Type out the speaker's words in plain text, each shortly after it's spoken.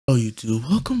YouTube?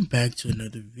 Welcome back to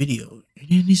another video,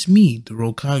 and it is me, the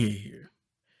Rokage here.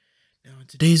 Now, in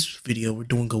today's video, we're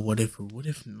doing a what if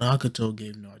Nagato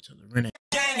gave Naruto the rinnegan.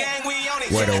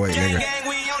 Wait, nigga.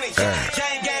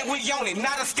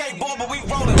 Not a skateboard, but we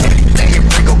rollin'.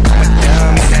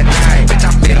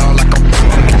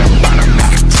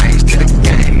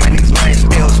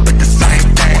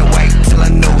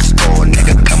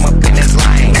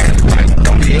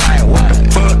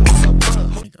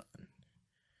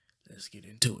 Let's get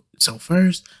into it. So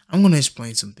first, I'm going to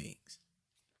explain some things.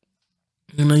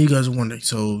 I know you guys are wondering,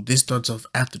 so this starts off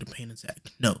after the pain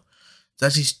attack. No, it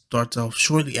actually starts off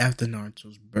shortly after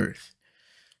Naruto's birth.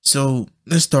 So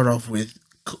let's start off with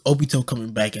Obito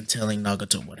coming back and telling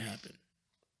Nagato what happened.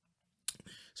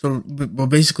 So, but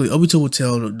basically, Obito will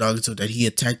tell Nagato that he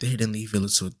attacked the Hidden Leaf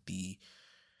Village with the,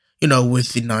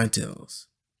 with the Nine Tails,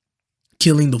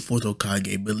 killing the fourth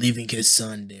Hokage, but leaving his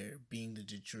son there, being the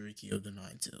Jinchuriki of the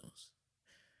Nine Tails.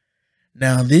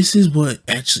 Now, this would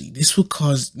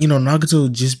cause,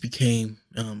 Nagato just became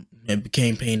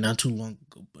pain not too long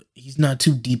ago, but he's not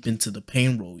too deep into the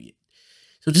pain role yet.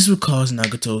 So this would cause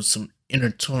Nagato some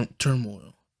inner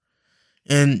turmoil,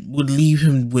 and would leave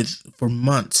him for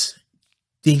months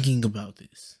thinking about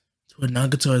this. So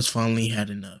Nagato has finally had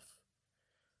enough.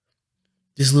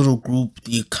 This little group,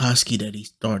 the Akatsuki that he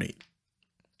started,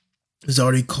 has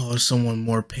already caused someone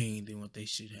more pain than what they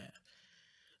should have.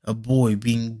 A boy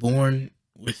being born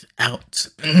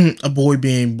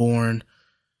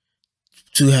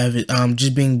to have it,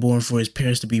 just being born for his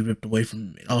parents to be ripped away from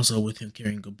him, and also with him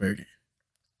carrying a burden.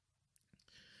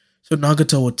 So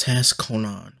Nagato will task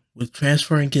Konan with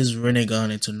transferring his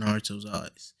rinnegan into Naruto,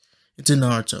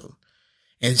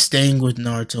 and staying with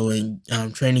Naruto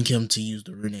and training him to use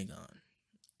the rinnegan,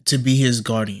 to be his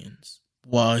guardians,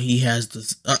 while he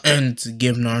has and to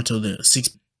give Naruto the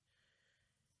 6,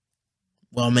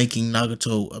 while making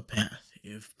Nagato a path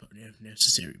if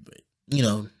necessary. But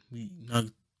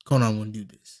Konan won't do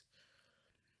this.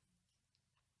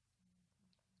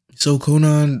 So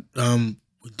Konan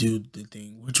would do the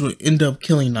thing, which would end up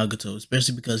killing Nagato,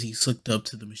 especially because he hooked up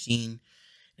to the machine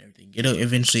and everything. It'll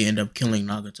eventually end up killing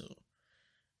Nagato,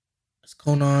 as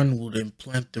Konan would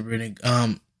implant the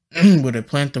rinnegan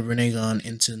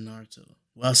into Naruto,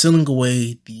 while sealing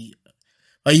away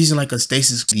by using like a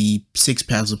stasis, the 6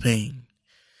 paths of pain.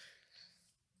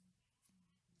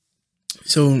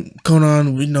 So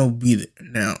Konan would be there.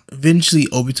 Now, eventually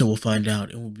Obito will find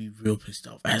out and will be real pissed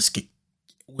off, asking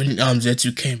when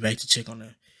Zetsu came back to check on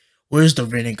her, "Where's the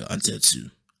rinnegan,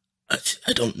 Zetsu?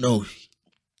 I don't know.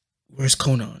 Where's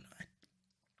Konan?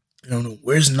 I don't know.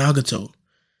 Where's Nagato?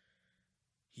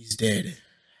 He's dead.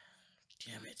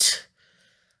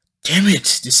 Damn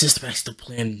it! This suspects the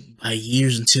plan by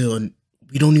years until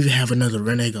we don't even have another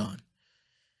rinnegan.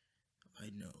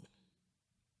 I know.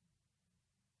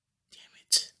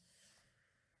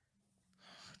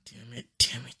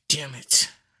 Damn it.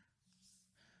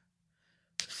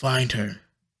 Find her.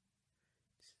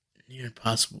 Near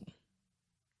impossible.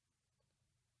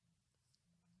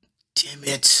 Damn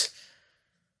it.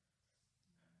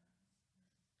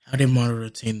 How did Madara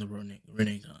attain the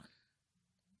rinnegan?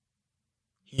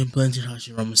 He implanted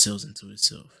Hashirama cells into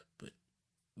himself, but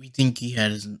we think we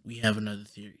have another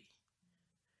theory.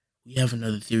 We have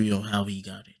another theory on how he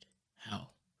got it. How?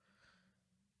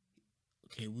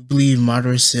 Okay, we believe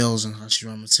Madara cells and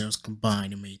Hashirama cells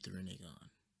combined and made the rinnegan.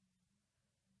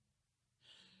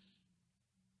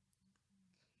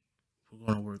 We're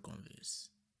going to work on this.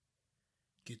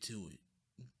 Get to it.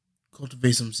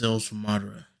 Cultivate some cells from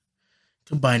Madara.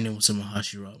 Combine them with some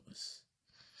Hashiramas.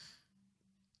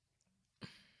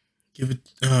 Give it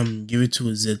to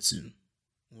a Zetsu.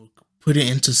 We'll put it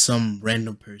into some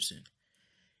random person.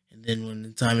 And then when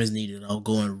the time is needed, I'll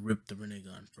go and rip the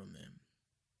rinnegan from them.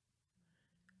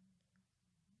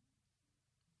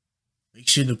 Make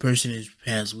sure the person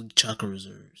has weak chakra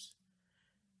reserves,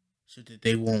 so that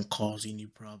they won't cause any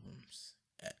problems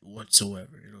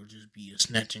whatsoever. It'll just be a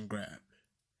snatch and grab.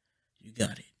 You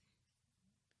got it.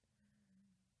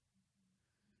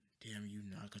 Damn you,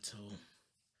 Nagato.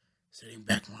 Setting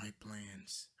back my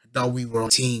plans. I thought we were on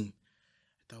a team.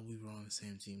 I thought we were on the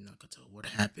same team, Nagato. What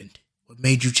happened? What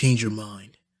made you change your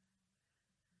mind?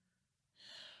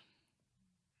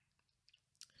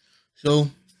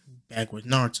 So, back with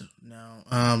Naruto. Now,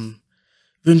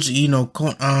 eventually,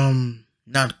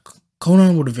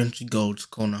 Konan would eventually go to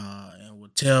Konoha and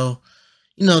would tell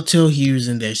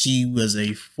Hiruzen that she was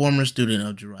a former student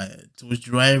of Jiraiya, to which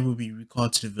Jiraiya would be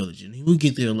recalled to the village, and he would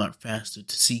get there a lot faster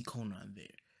to see Konan there,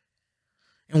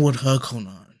 and would hug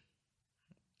Konan.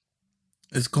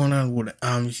 As Konan would,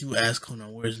 she would ask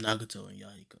Konan, "Where's Nagato and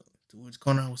Yahiko?" to which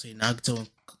Konan would say Nagato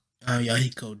and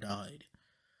Yahiko died.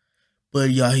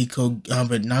 But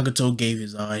Nagato gave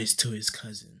his eyes to his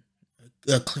cousin,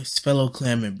 a fellow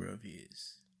clan member of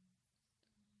his.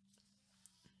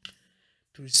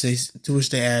 To which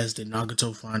they asked, did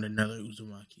Nagato find another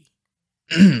Uzumaki?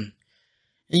 And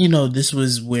this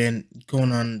was when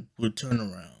Konan would turn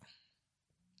around.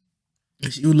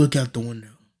 He would look out the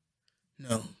window.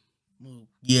 No. Well,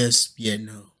 yes, yeah,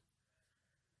 no.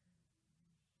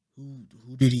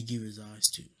 Who did he give his eyes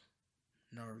to?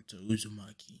 Naruto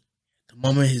Uzumaki. The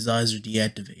moment his eyes are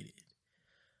deactivated,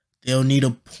 they'll need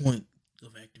a point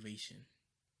of activation.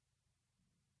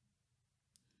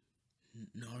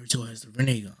 Naruto has the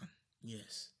rinnegan,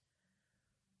 yes.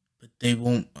 But they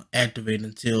won't activate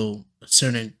until a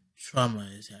certain trauma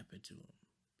has happened to him.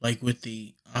 Like with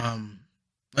the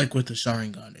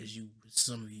Sharingan, as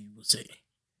some of you will say.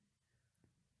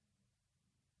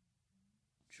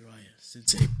 Jiraiya,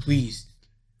 Sensei, please,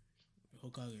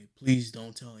 Hokage, please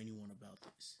don't tell anyone about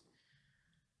this.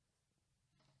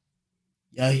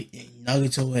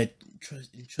 Nagato had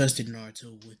entrusted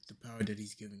Naruto with the power that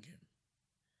he's giving him.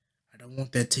 I don't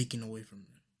want that taken away from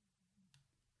him.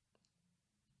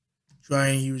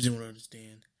 Jiraiya and Hiruzen would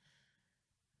understand,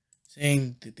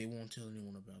 saying that they won't tell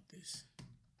anyone about this.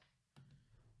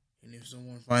 And if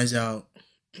someone finds out,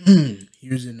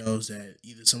 Hiruzen knows that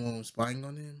either someone was spying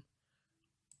on him,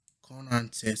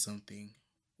 Konan said something,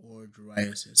 or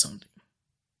Jiraiya said something.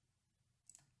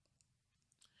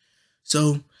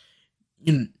 So,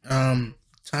 time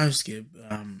skip.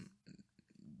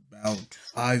 About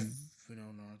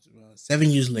 7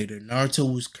 years later,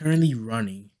 Naruto was currently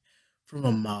running from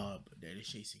a mob that is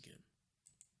chasing him,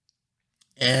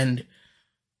 and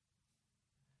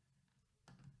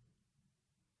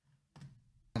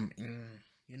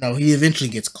he eventually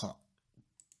gets caught.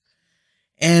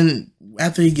 And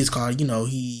after he gets caught,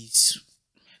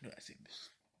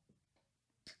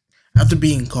 after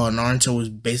being caught, Naruto was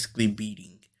basically beaten.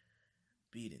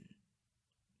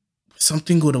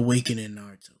 Something would awaken in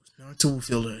Naruto. Naruto will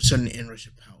feel a sudden inrush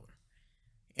of power.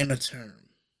 In a term,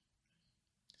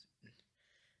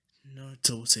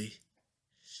 Naruto will say,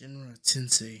 Shinra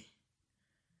Tensei.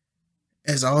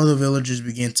 As all the villagers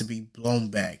begin to be blown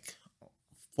back,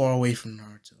 far away from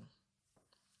Naruto.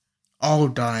 All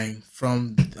dying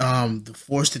from the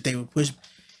force that they would push.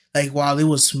 Like, while it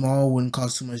was small, wouldn't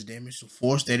cause too much damage. The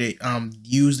force that it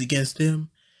used against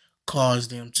them caused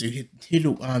them to hit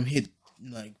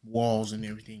like walls and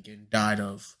everything and died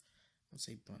of, let's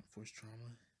say, blunt force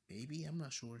trauma. Maybe, I'm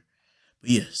not sure, but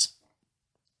yes.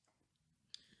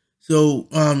 So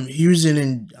Hiruzen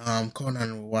and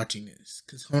Konan were watching this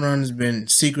because Konan has been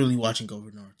secretly watching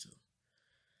over Naruto.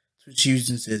 So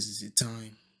Hiruzen says, "Is it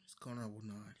time?" Konan will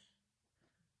nod.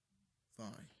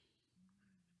 Fine.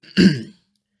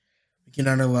 We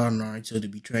cannot allow Naruto to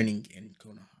be training in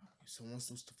Konoha. If someone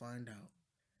wants to find out,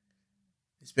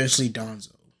 especially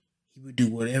Danzo, he would do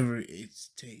whatever it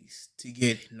takes to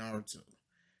get Naruto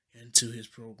into his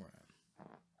program.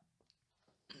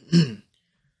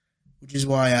 Which is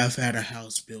why I've had a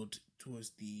house built towards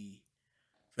the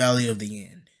Valley of the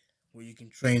End, where you can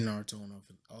train Naruto on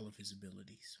all of his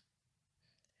abilities.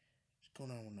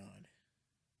 Konan will nod.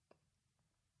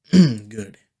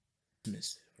 Good.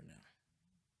 Dismissed for now.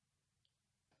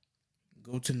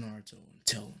 Go to Naruto and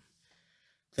tell him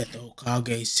that the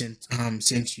Hokage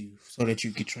sent you so that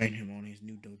you could train him on his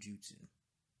new dojutsu.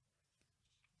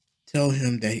 Tell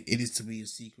him that it is to be a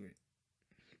secret.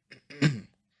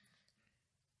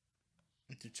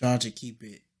 To try to keep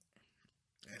it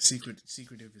as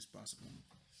secretive as possible.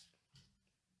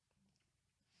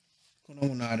 Konan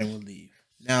will nod and will leave.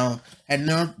 Now,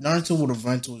 Naruto would have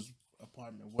run to his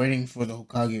apartment, waiting for the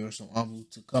Hokage or some Abu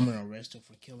to come and arrest him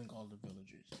for killing all the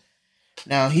villagers.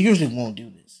 Now, he usually won't do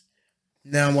this.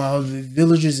 Now, while the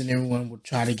villagers and everyone would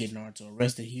try to get Naruto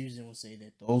arrested, Hiruzen will say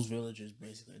that those villagers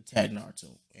basically attacked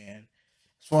Naruto. And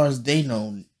as far as they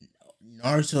know,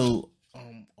 Naruto,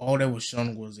 all that was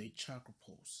shown was a chakra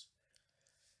pulse.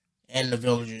 And the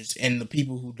villagers and the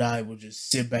people who died would just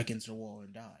sit back into the wall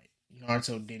and die.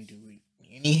 Naruto didn't do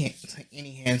any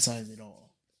hand signs at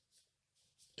all.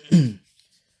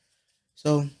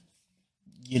 So,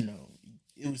 it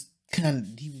was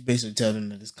he was basically telling them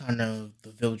that it's kind of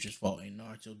the villagers' fault, and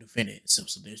Naruto defended himself,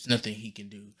 so there's nothing he can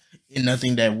do, and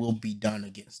nothing that will be done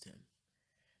against him.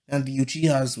 Now, the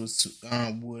Uchihas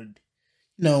would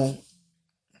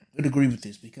agree with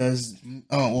this because,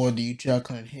 or the Uchiha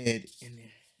clan head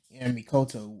in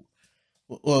Mikoto,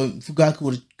 well, Fugaku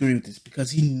would agree with this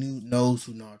because he knows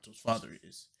who Naruto's father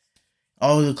is.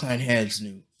 All the clan heads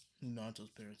knew who Naruto's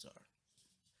parents are.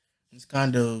 It's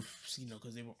kind of,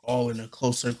 because they were all in a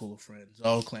close circle of friends,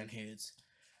 all clan heads.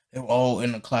 They were all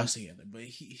in a class together. But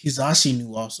Hizashi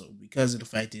knew also because of the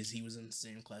fact is he was in the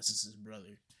same class as his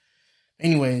brother.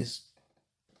 Anyways,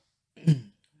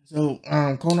 so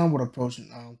Conan would approach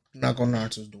and knock on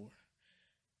Naruto's door.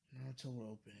 Naruto would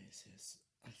open it and says,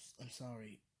 I'm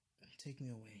sorry, take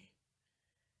me away.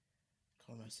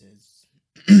 Conan says,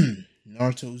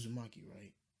 Naruto Uzumaki,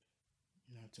 right?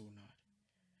 Naruto will not.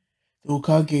 The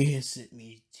Hokage has sent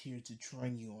me here to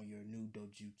train you on your new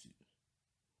dojutsu.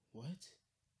 What?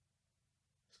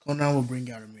 Conan will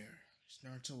bring out a mirror.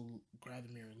 Naruto will grab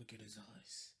the mirror and look at his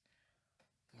eyes.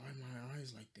 Why are my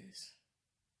eyes like this?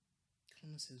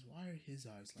 Conan says, why are his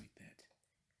eyes like that?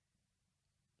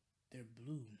 They're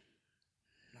blue,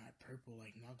 not purple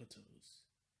like Nagato's.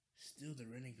 Still the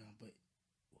rinnegan, but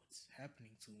what's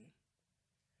happening to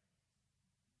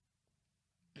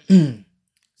him?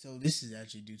 So this is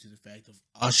actually due to the fact of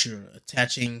Ashura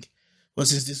attaching. Well,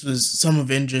 since this was some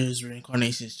Avengers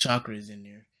reincarnation's chakras in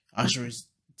there, Ashura is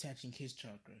attaching his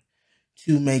chakra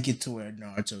to make it to where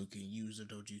Naruto can use the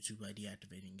dojutsu by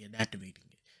deactivating and activating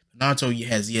it. But Naruto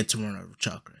has yet to run out of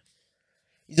chakra.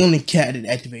 He's only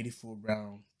activated for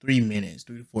around 3 minutes,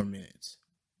 3 to 4 minutes.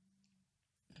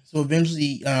 So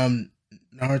eventually,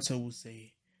 Naruto will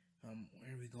say, where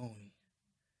are we going?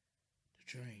 The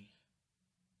train.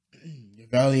 The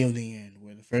Valley of the End,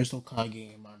 where the first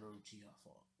Hokage and Madara Uchiha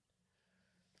fought.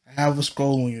 I have a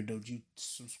scroll on your dojutsu,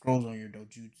 some scrolls on your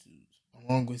dojutsus,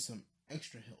 along with some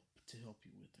extra help to help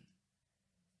you with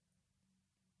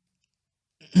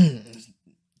them.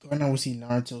 Conan will see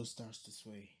Naruto starts to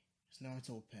sway. Naruto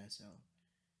will pass out.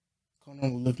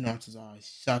 Conan will lift Naruto's eyes,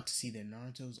 shocked to see that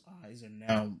Naruto's eyes are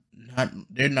now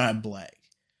they're not black.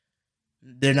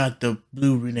 They're not the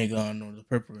blue rinnegan or the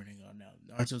purple rinnegan now.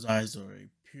 Naruto's eyes are a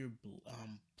pure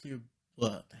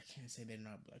blood. I can't say they're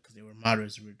not black because they were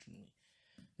Madara's originally.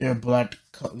 They're black.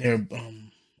 They're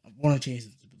I want to change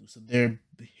it to blue, so they're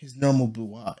his normal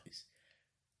blue eyes.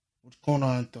 Which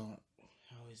Conan thought,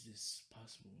 how is this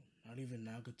possible? Not even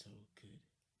Nagato could.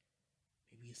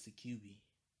 Maybe it's the QB.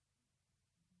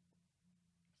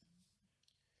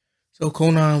 So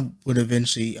Conan would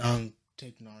eventually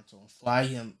take Naruto and fly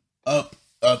him up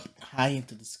high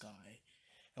into the sky,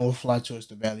 and will fly towards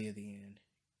the Valley of the End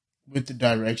with the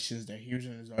directions that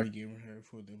Hiruzen has already given her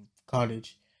for the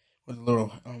cottage with a little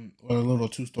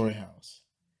 2-story house.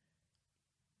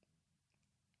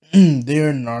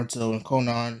 There, Naruto and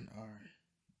Conan are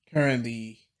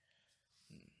currently.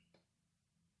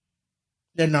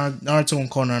 Naruto and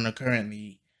Conan are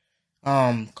currently.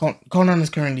 Conan is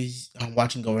currently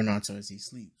watching over Naruto as he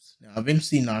sleeps. Now,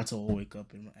 eventually, Naruto will wake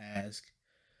up and ask,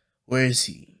 "Where is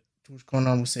he?" To which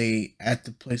Conan will say, "At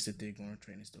the place that they're going to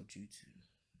train his dojutsu."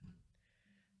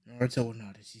 Naruto will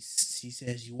nod. She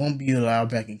says, "You won't be allowed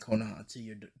back in Konoha until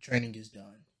your training is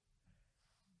done.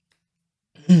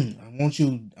 I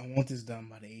want this done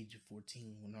by the age of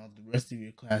 14 when all the rest of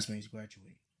your classmates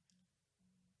graduate."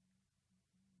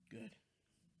 Good.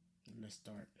 Let's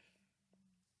start.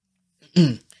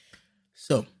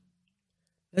 So,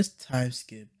 let's time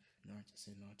skip.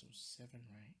 Naruto's 7,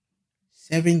 right?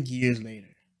 7 years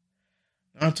later,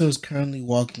 Naruto is currently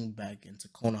walking back into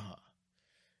Konoha.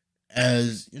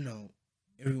 As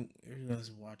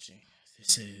everyone's watching. They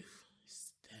say,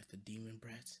 "Is that the demon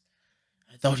brats?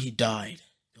 I thought he died.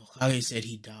 The Hokage said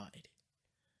he died.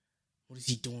 What is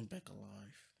he doing back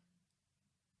alive?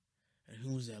 And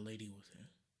who is that lady with him?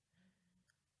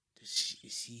 Is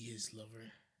she his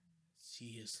lover? Is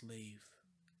she his slave?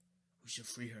 We should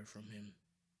free her from him.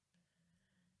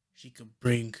 She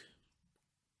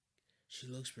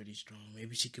looks pretty strong.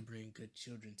 Maybe she could bring good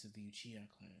children to the Uchiha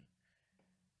clan.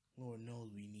 Lord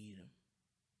knows we need him."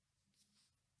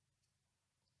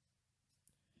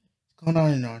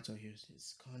 Conan and Naruto hears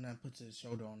this. Conan puts his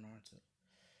shoulder on Naruto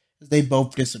as they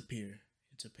both disappear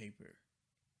into paper.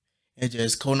 And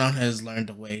just Conan has learned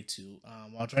a way to,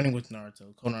 while training with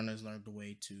Naruto, Conan has learned a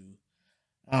way to,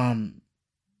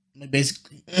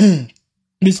 basically,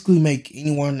 basically make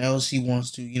anyone else he wants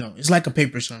to, it's like a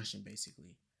paper sunshine,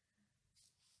 basically.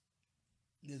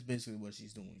 That's basically what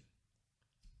she's doing.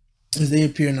 As they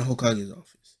appear in the Hokage's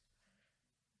office,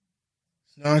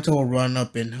 Naruto will run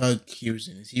up and hug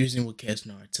Hiruzen. Hiruzen will catch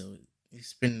Naruto. He's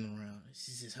spinning around.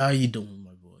 She says, "How are you doing,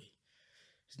 my boy?"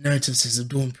 Naruto says, "I'm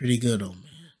doing pretty good, old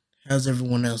man. How's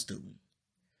everyone else doing?"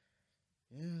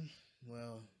 "Yeah,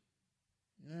 well,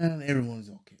 everyone's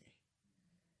okay."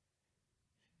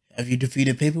 "Have you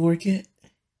defeated paperwork yet?"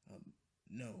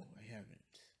 "No, I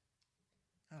haven't."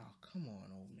 "Oh, come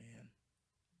on, old man."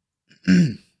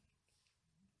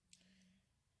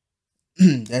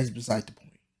 "That's beside the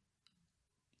point.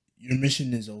 Your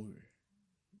mission is over.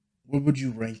 Where would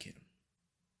you rank him?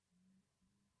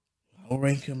 I'll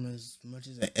rank him as much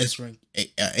as an S rank,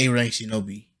 A rank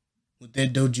shinobi. With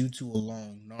that dojutsu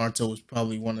alone, Naruto was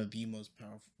probably one of the most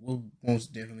powerful. Will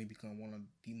most definitely become one of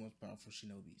the most powerful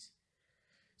shinobis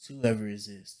to ever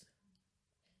exist.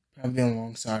 Probably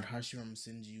alongside Hashirama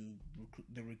Senju,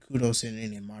 the Rikudo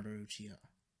Sennin, and Madara Uchiha.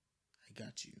 I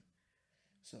got you.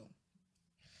 So,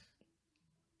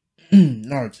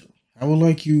 Naruto, I would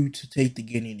like you to take the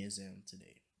Genin exam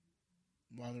today.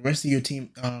 While the rest of your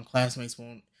team classmates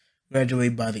won't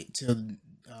graduate by the till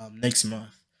next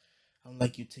month, I would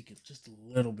like you to take it just a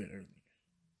little bit early.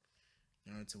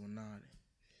 Naruto will nod.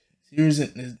 He was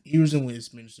in with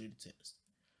his ministry to test.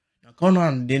 Now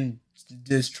Konan didn't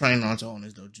just train Naruto on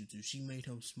his dojutsu. She made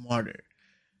him smarter.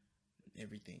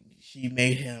 Everything. She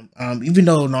made him even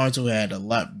though Naruto had a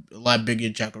lot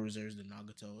bigger chakra reserves than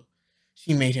Nagato,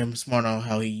 she made him smart on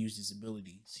how he used his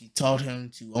abilities. She taught him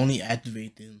to only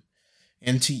activate them,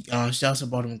 and she also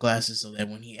bought him glasses so that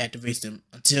when he activates them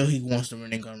until he wants the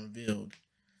rinnegan revealed,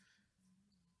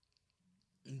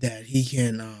 that he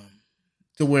can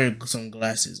to wear some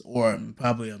glasses or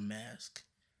probably a mask.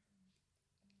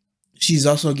 She's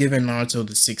also given Naruto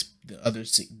the six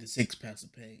paths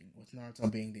of pain, with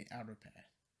Naruto being the outer path.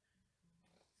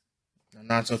 Now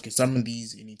Naruto can summon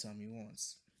these anytime he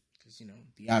wants, because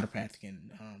the outer path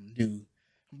can do.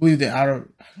 I believe the outer.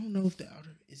 I don't know if the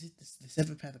outer is it the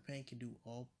seventh path of pain can do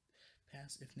all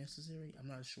paths if necessary. I'm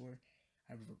not sure.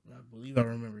 I believe I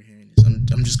remember hearing this.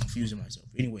 I'm just confusing myself.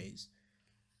 Anyways,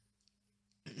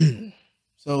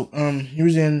 so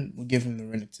Hiruzen will give him the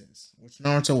Rennet test, which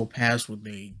Naruto will pass with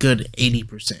a good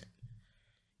 80%.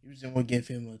 Hiruzen will give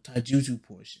him a taijutsu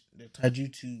portion, the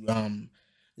taijutsu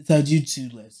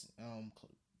lesson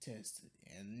test,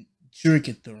 and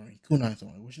shuriken throwing, kunai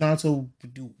throwing, which Naruto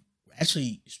would do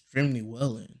actually extremely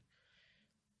well in.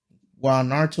 While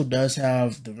Naruto does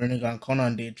have the Rinnegan,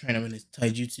 Konan did train him in his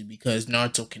taijutsu because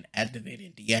Naruto can activate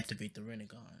and deactivate the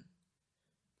Rinnegan.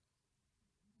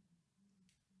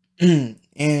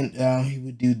 And he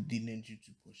would do the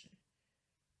ninjutsu portion.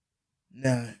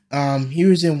 Now,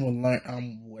 Hiruzen will learn.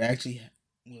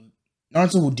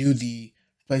 Naruto will do the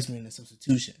replacement and the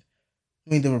substitution.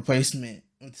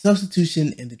 The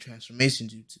substitution and the transformation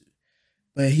jutsu.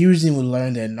 But Hiruzen will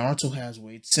learn that Naruto has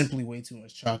simply way too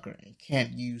much chakra and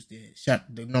can't use the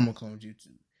normal clone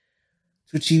jutsu.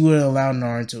 Which he would allow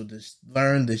Naruto to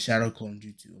learn the shadow clone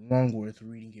jutsu along with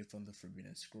reading it from the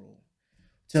Forbidden Scroll,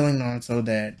 telling Naruto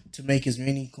that to make as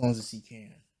many clones as he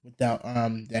can, without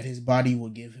that his body will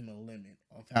give him a limit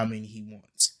of how many he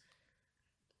wants.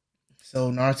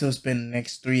 So Naruto spent the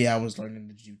next 3 hours learning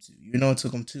the jutsu, even though it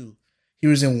took him 2.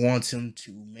 Hiruzen wants him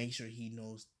to make sure he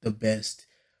knows the best,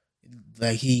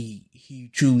 like he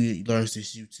truly learns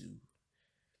this jutsu.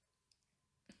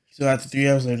 So after 3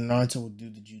 hours later, Naruto will do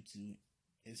the jutsu.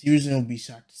 As Hiruzen will be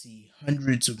shocked to see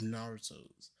hundreds of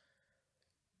Narutos.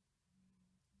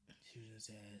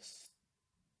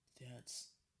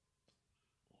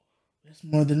 That's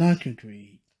more than I can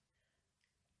create.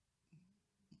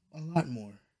 A lot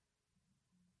more.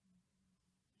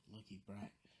 Lucky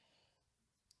brat.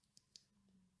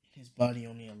 His body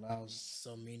only allows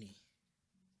so many.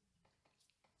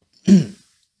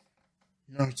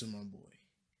 Naruto, my boy,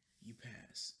 you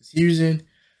pass. Hiruzen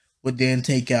would then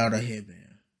take out a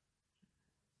headband.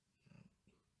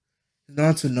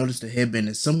 Naruto noticed the headband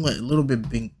is a little bit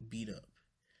beat up.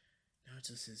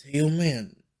 Naruto says, "Hey, old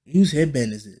man, whose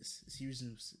headband is this?"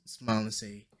 Hiruzen smile and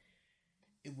say,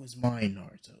 "It was mine,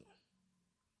 Naruto.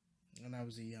 When I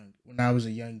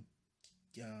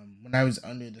was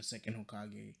under the second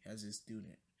Hokage as a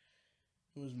student,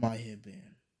 it was my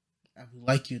headband. I would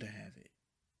like you to have it."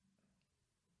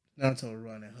 Naruto would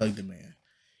run and hug the man.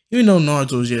 Even though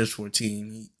Naruto was just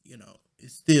 14,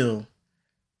 it's still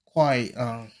quite,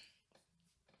 how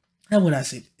would I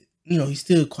say, he's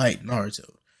still quite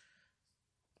Naruto.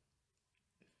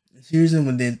 Hiruzen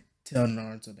would then tell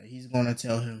Naruto that he's going to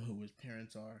tell him who his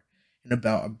parents are and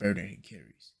about a burden he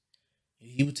carries.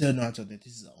 He would tell Naruto that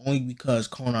this is only because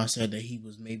Konan said that he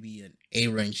was maybe an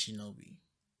A-rank shinobi.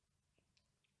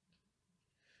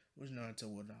 Which Naruto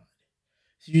would not.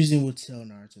 Hiruzen would tell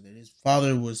Naruto that his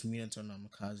father was Minato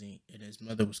Namikaze and his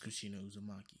mother was Kushina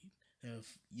Uzumaki. The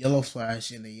Yellow Flash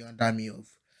and the young daimyo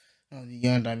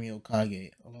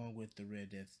Kage, along with the Red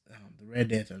Death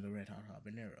or the Red Hot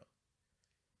Habanero.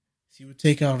 He would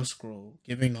take out a scroll,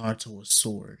 giving Naruto a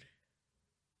sword.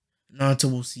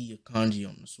 Naruto will see a kanji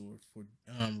on the sword for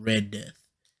Red Death.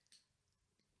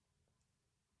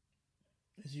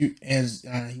 He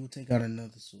will take out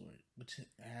another sword, which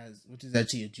is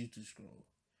actually a jutsu scroll.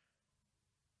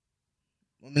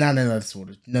 Well, not another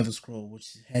sword, another scroll,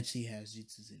 which actually has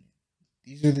jutsus in it.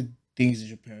 These are the things that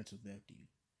your parents have left you,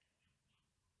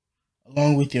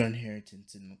 along with your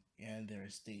inheritance and their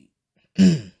estate.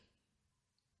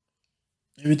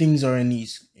 Everything's are in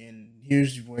these, and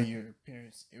here's where your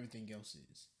parents, everything else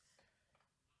is.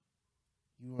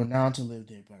 You are now to live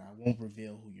there, but I won't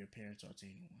reveal who your parents are to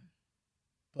anyone.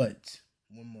 But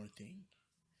one more thing.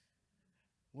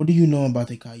 What do you know about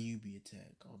the Kyuubi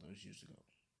attack all those years ago?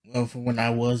 Well, from when I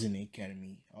was in the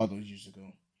academy all those years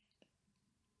ago,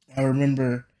 I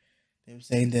remember them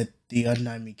saying that the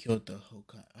Unnaimi killed the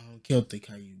killed the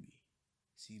Kyuubi.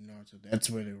 See, Naruto, that's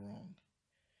where they're wrong.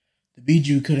 The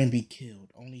Biju couldn't be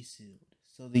killed, only sealed.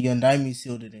 So the Undaimi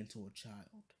sealed it into a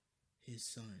child, his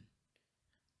son.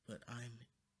 But I'm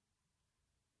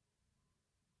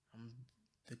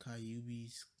the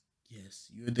Kyuubi's. Yes,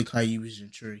 you're the Kyuubi's in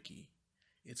Cherokee.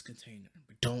 It's container,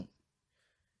 but don't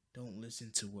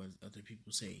listen to what other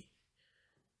people say.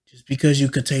 Just because you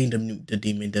contain the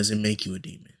demon doesn't make you a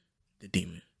demon. The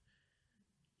demon.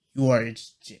 You are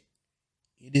its.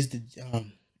 It is the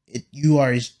You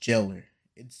are its jailer,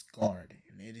 its guard,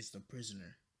 and it is the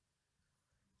prisoner.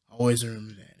 Always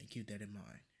remember that and keep that in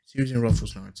mind. Series and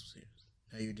Ruffles Naruto series.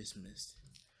 Now you're dismissed.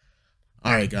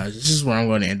 Alright guys, this is where I'm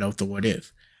going to end off the what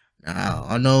if. Now,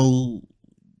 I know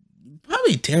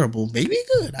probably terrible, maybe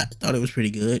good. I thought it was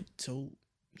pretty good. So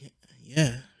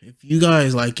yeah. If you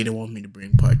guys like it and want me to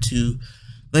bring part 2,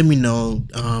 let me know.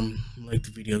 Like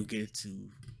the video, get it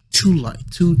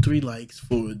to 3 likes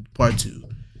for part 2.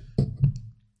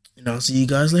 And I'll see you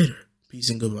guys later. Peace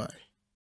and goodbye.